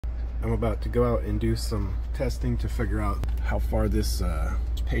I'm about to go out and do some testing to figure out how far this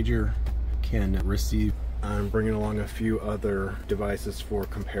pager can receive. I'm bringing along a few other devices for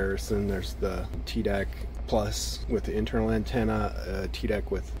comparison. There's the TDAC Plus with the internal antenna,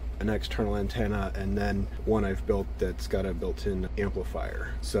 TDAC with an external antenna, and then one I've built that's got a built-in amplifier.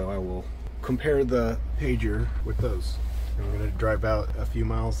 So I will compare the pager with those. I'm going to drive out a few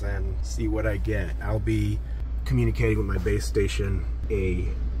miles and see what I get. I'll be communicating with my base station, a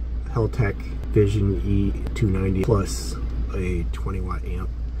Heltec Vision E290 plus a 20-watt amp.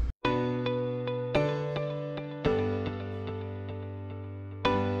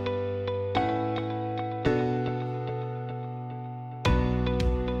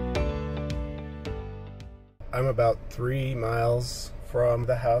 I'm about 3 miles from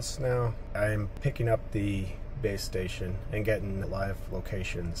the house now. I'm picking up the base station and getting live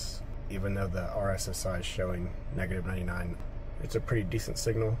locations, even though the RSSI is showing -99. It's a pretty decent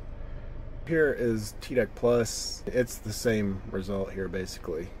signal. Here is TDAC Plus. It's the same result here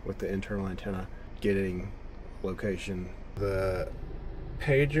basically with the internal antenna getting location. The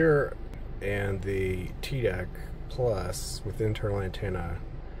pager and the TDAC Plus with internal antenna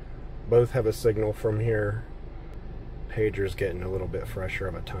both have a signal from here. Pager's getting a little bit fresher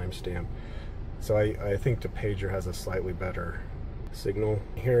of a timestamp. So I think the pager has a slightly better signal.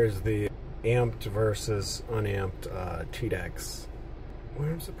 Here is the amped versus unamped TDACs. Well,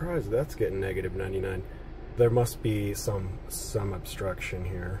 I'm surprised that's getting -99. There must be some obstruction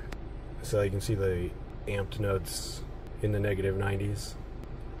here. So you can see the amped nodes in the -90s,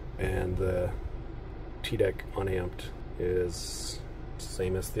 and the TDAC unamped is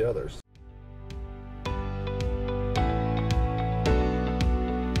same as the others.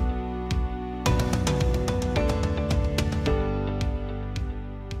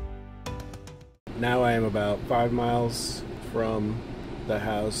 Now I am about 5 miles from the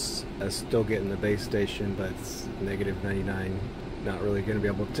house. I'm still getting the base station, but it's -99. Not really going to be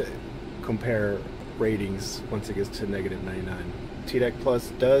able to compare ratings once it gets to -99. TDAC Plus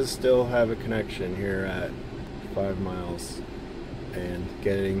does still have a connection here at 5 miles and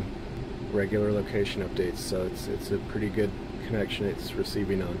getting regular location updates, so it's a pretty good connection it's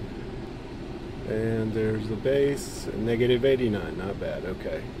receiving on. And there's the base, -89, not bad,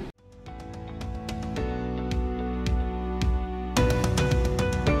 okay.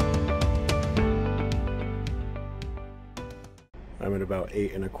 I'm at about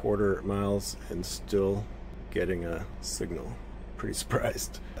 8¼ miles and still getting a signal. Pretty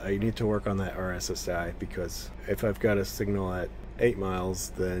surprised. I need to work on that RSSI, because if I've got a signal at 8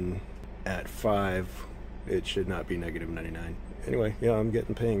 miles, then at 5 it should not be -99. Anyway, yeah, I'm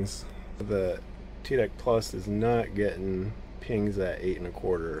getting pings. The TDAC Plus is not getting pings at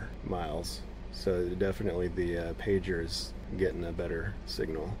 8¼ miles, so definitely the pager is getting a better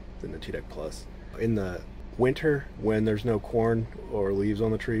signal than the TDAC Plus. In the winter, when there's no corn or leaves on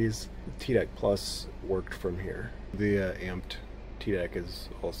the trees, TDAC Plus worked from here. The amped TDAC is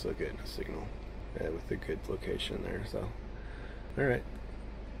also getting a signal with a good location there. So, all right,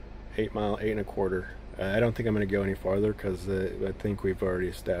 8 mile, 8¼ I don't think I'm going to go any farther, because I think we've already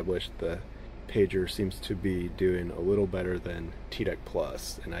established the pager seems to be doing a little better than TDAC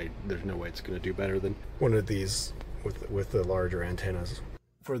Plus, and there's no way it's going to do better than one of these with the larger antennas.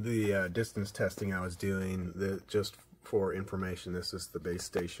 For the distance testing I was doing, just for information, this is the base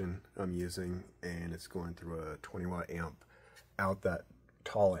station I'm using, and it's going through a 20-watt amp out that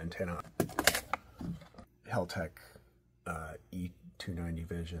tall antenna. Heltec E290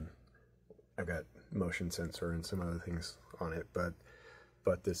 Vision. I've got motion sensor and some other things on it, but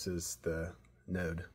this is the node.